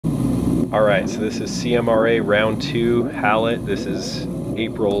Alright, so this is CMRA round 2 Hallett. This is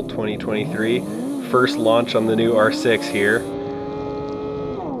April 2023. First launch on the new R6 here.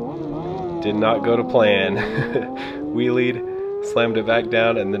 Did not go to plan. Wheelied, slammed it back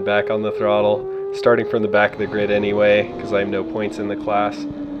down, and then back on the throttle. Starting from the back of the grid anyway, because I have no points in the class.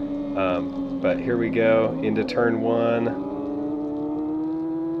 But here we go, into turn 1.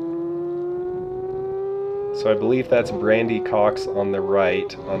 So I believe that's Brandy Cox on the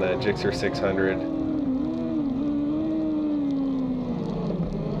right on a Gixxer 600.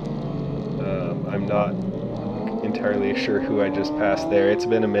 I'm not entirely sure who I just passed there. It's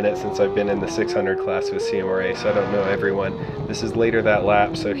been a minute since I've been in the 600 class with CMRA, so I don't know everyone. This is later that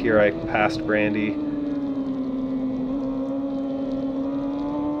lap, so here I passed Brandy.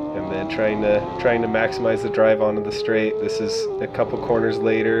 And then trying to maximize the drive onto the straight. This is a couple corners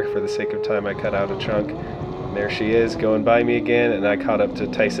later. For the sake of time, I cut out a chunk. And there she is, going by me again, and I caught up to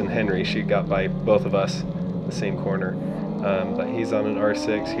Tyson Henry. She got by both of us the same corner. But he's on an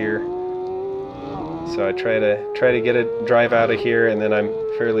R6 here. So I try to get a drive out of here, and then I'm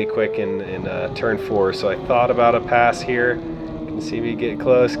fairly quick in turn 4. So I thought about a pass here. You can see me get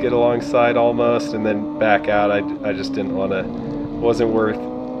close, get alongside almost, and then back out. I just didn't want to, wasn't worth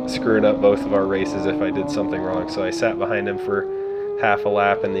screwing up both of our races if I did something wrong. So I sat behind him for half a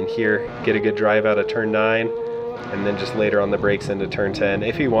lap, and then here get a good drive out of turn 9, and then just later on the brakes into turn 10.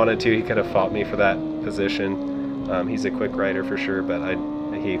 If he wanted to, he could have fought me for that position. He's a quick rider for sure, but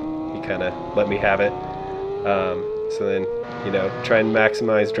he kind of let me have it. So then, you know, try and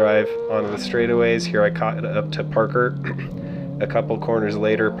maximize drive onto the straightaways. Here I caught up to Parker. A couple corners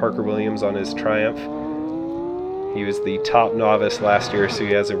later, Parker Williams on his Triumph. He was the top novice last year, so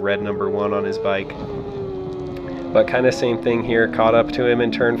he has a red number 1 on his bike. But kind of same thing here, caught up to him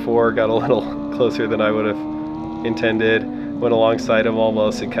in turn 4, got a little closer than I would have intended, went alongside him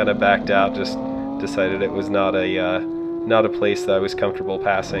almost and kind of backed out, just decided it was not a place that I was comfortable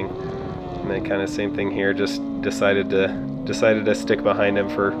passing. And then kind of same thing here, just decided to stick behind him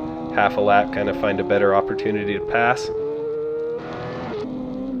for half a lap, kind of find a better opportunity to pass.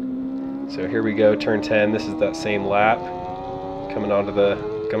 So here we go, turn 10. This is that same lap, coming onto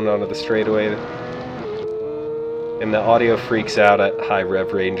the straightaway. And the audio freaks out at high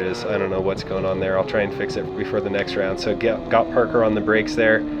rev ranges. I don't know what's going on there. I'll try and fix it before the next round. So got Parker on the brakes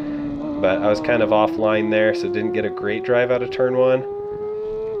there, but I was kind of offline there, so didn't get a great drive out of turn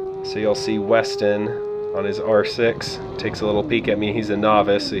 1. So you'll see Weston on his R6 takes a little peek at me. He's a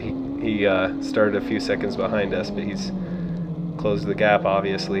novice, so he started a few seconds behind us, but he's closed the gap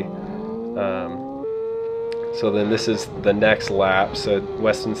obviously. So then this is the next lap. So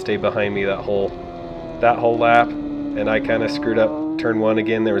Weston stayed behind me that whole lap, and I kind of screwed up turn 1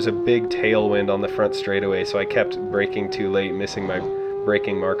 again. There was a big tailwind on the front straightaway, so I kept braking too late, missing my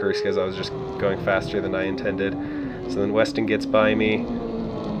braking markers because I was just going faster than I intended. So then Weston gets by me.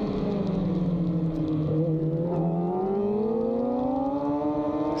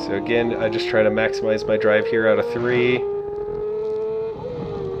 So again, I just try to maximize my drive here out of 3.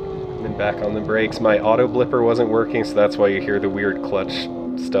 And then back on the brakes. My auto blipper wasn't working, so that's why you hear the weird clutch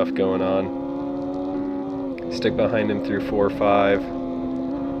stuff going on. Stick behind him through 4, 5,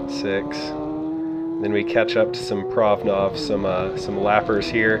 6. Then we catch up to some Provnov, some lappers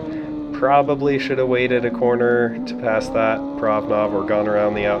here. Probably should have waited a corner to pass that Provnov or gone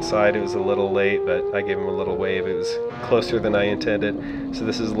around the outside. It was a little late, but I gave him a little wave. It was closer than I intended. So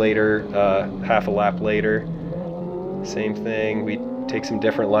this is later, half a lap later. Same thing. We take some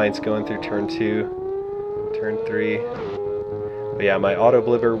different lines going through turn 2, turn 3. But yeah, my auto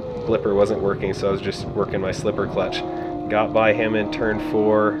blipper wasn't working, so I was just working my slipper clutch. Got by him in turn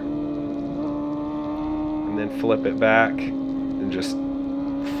 4, and then flip it back, and just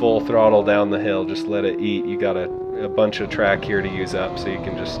full throttle down the hill, just let it eat. You got a bunch of track here to use up, so you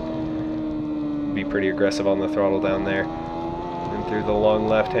can just be pretty aggressive on the throttle down there. And through the long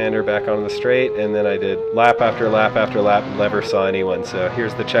left-hander back onto the straight, and then I did lap after lap after lap, never saw anyone, so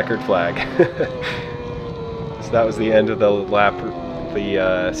here's the checkered flag. So that was the end of the lap,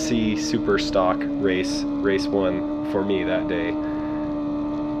 the C Super Stock race 1 for me that day.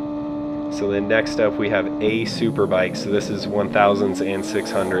 So then next up we have A Superbike. So this is 1000s and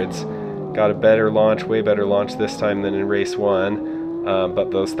 600s. Got a better launch, way better launch this time than in race 1. But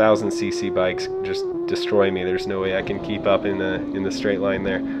those 1000cc bikes just destroy me. There's no way I can keep up in the straight line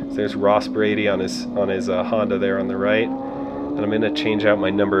there. So there's Ross Brady on his Honda there on the right. And I'm going to change out my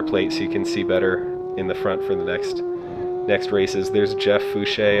number plate so you can see better in the front for the next races. There's Jeff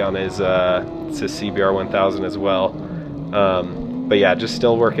Fouché on his it's a CBR 1000 as well. But yeah, just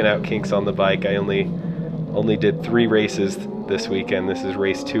still working out kinks on the bike. I only did 3 races this weekend. This is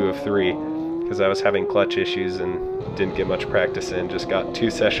race 2 of 3 because I was having clutch issues and didn't get much practice in. Just got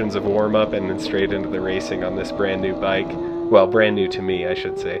 2 sessions of warm-up and then straight into the racing on this brand new bike. Well, brand new to me, I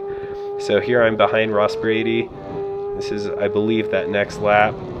should say. So here I'm behind Ross Brady. This is, I believe, that next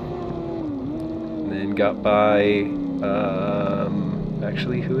lap. And then got by,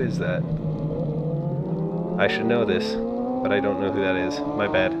 actually, who is that? I should know this, but I don't know who that is. My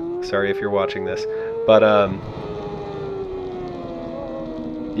bad. Sorry if you're watching this. But,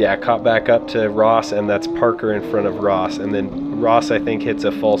 yeah, caught back up to Ross, and that's Parker in front of Ross. And then Ross, I think, hits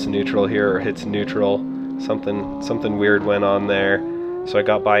a false neutral here, or hits neutral. Something weird went on there. So I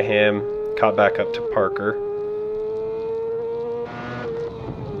got by him, caught back up to Parker.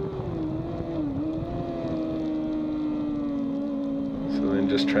 So then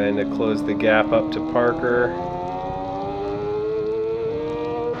just trying to close the gap up to Parker.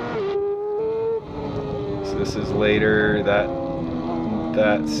 So this is later, that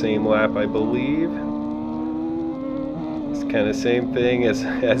same lap, I believe. It's kind of same thing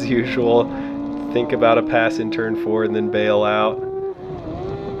as usual. Think about a pass in turn 4 and then bail out.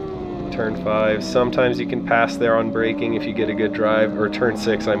 Turn 5. Sometimes you can pass there on braking if you get a good drive, or turn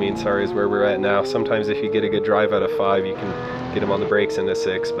 6, I mean, sorry, is where we're at now. Sometimes if you get a good drive out of 5, you can get him on the brakes into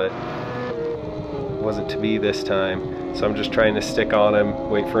 6, but it wasn't to be this time. So I'm just trying to stick on him,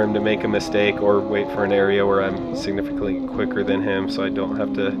 wait for him to make a mistake, or wait for an area where I'm significantly quicker than him so I don't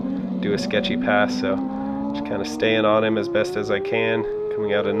have to do a sketchy pass. So just kind of staying on him as best as I can.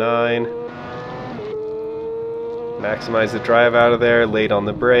 Coming out of 9. Maximize the drive out of there, late on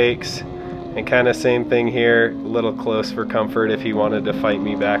the brakes. And kind of same thing here, a little close for comfort. If he wanted to fight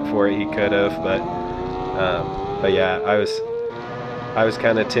me back for it, he could have, but yeah, I was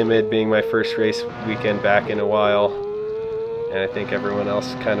kind of timid, being my first race weekend back in a while. And I think everyone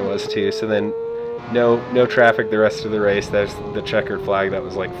else kind of was too. So then no traffic the rest of the race. There's the checkered flag. That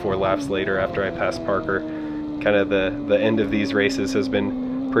was like 4 laps later after I passed Parker. Kind of the end of these races has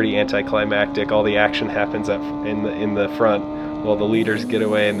been pretty anticlimactic. All the action happens in the front while the leaders get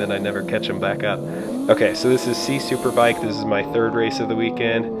away, and then I never catch them back up. Okay, so this is C Superbike. This is my 3rd race of the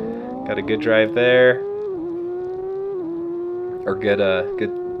weekend. Got a good drive there, or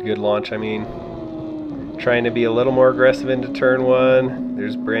good launch, I mean. Trying to be a little more aggressive into turn 1.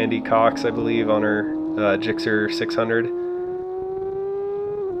 There's Brandy Cox, I believe, on her Gixxer 600.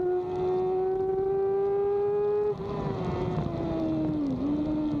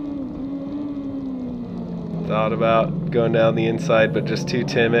 Thought about going down the inside, but just too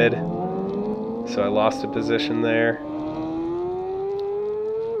timid. So I lost a position there.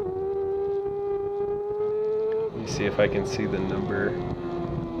 Let me see if I can see the number.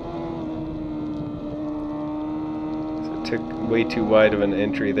 Took way too wide of an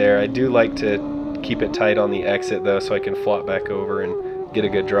entry there. I do like to keep it tight on the exit though, so I can flop back over and get a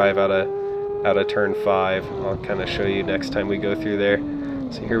good drive out of turn 5. I'll kind of show you next time we go through there.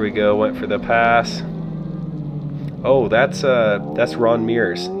 So here we go, went for the pass. Oh, that's Ron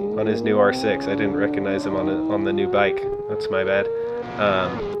Mears on his new R6. I didn't recognize him on the new bike. That's my bad.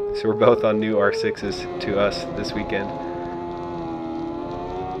 So we're both on new R6s to us this weekend.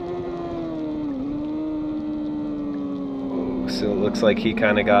 So it looks like he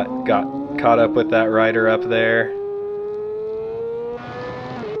kind of got caught up with that rider up there.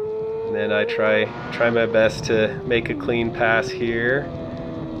 And then I try my best to make a clean pass here,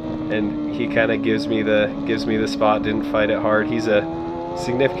 and he kind of gives me the spot. Didn't fight it hard. He's a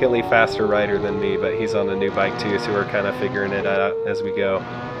significantly faster rider than me, but he's on a new bike too, so we're kind of figuring it out as we go.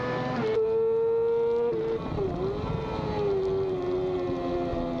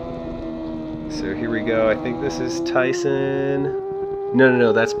 So here we go. I think this is Tyson.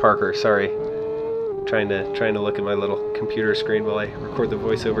 No, that's Parker. Sorry. Trying to look at my little computer screen while I record the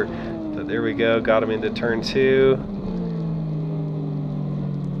voiceover. But there we go. Got him into turn 2.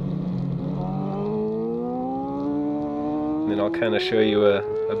 And then I'll kind of show you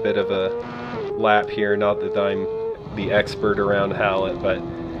a bit of a lap here. Not that I'm the expert around Hallett, but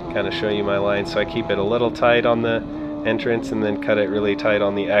kind of show you my line. So I keep it a little tight on the entrance and then cut it really tight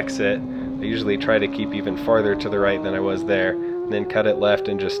on the exit. I usually try to keep even farther to the right than I was there, and then cut it left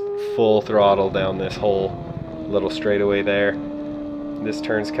and just full throttle down this whole little straightaway there. This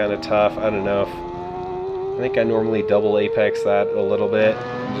turn's kind of tough. I don't know if, I think I normally double apex that a little bit,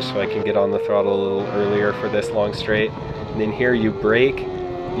 just so I can get on the throttle a little earlier for this long straight. And then here you brake,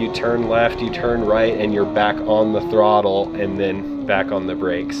 you turn left, you turn right, and you're back on the throttle and then back on the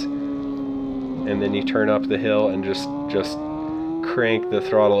brakes. And then you turn up the hill and just crank the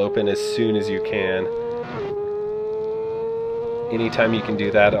throttle open as soon as you can. Anytime you can do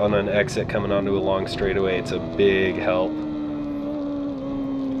that on an exit coming onto a long straightaway, it's a big help.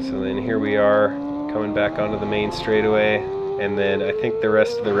 So then here we are coming back onto the main straightaway, and then I think the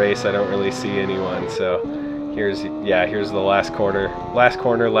rest of the race I don't really see anyone. So here's the last corner,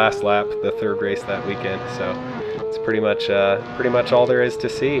 last lap, the third race that weekend. So it's pretty much all there is to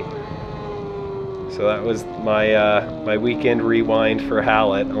see. So that was my weekend rewind for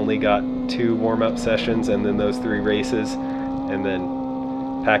Hallett. Only got 2 warm-up sessions and then those 3 races, and then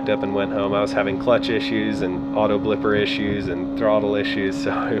packed up and went home. I was having clutch issues and auto blipper issues and throttle issues,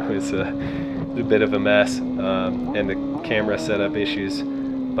 so it was a bit of a mess, and the camera setup issues.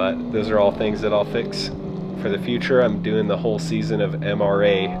 But those are all things that I'll fix for the future. I'm doing the whole season of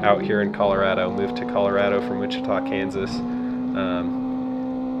MRA out here in Colorado. Moved to Colorado from Wichita, Kansas.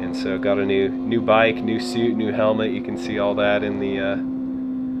 And so got a new bike, new suit, new helmet. You can see all that in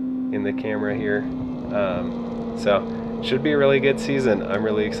the camera here. So should be a really good season. I'm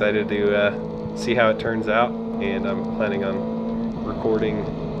really excited to see how it turns out, and I'm planning on recording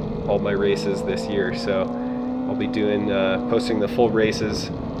all my races this year. So I'll be doing posting the full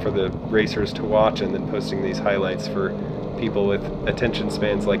races for the racers to watch, and then posting these highlights for people with attention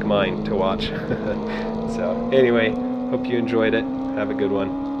spans like mine to watch. So anyway, hope you enjoyed it. Have a good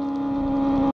one.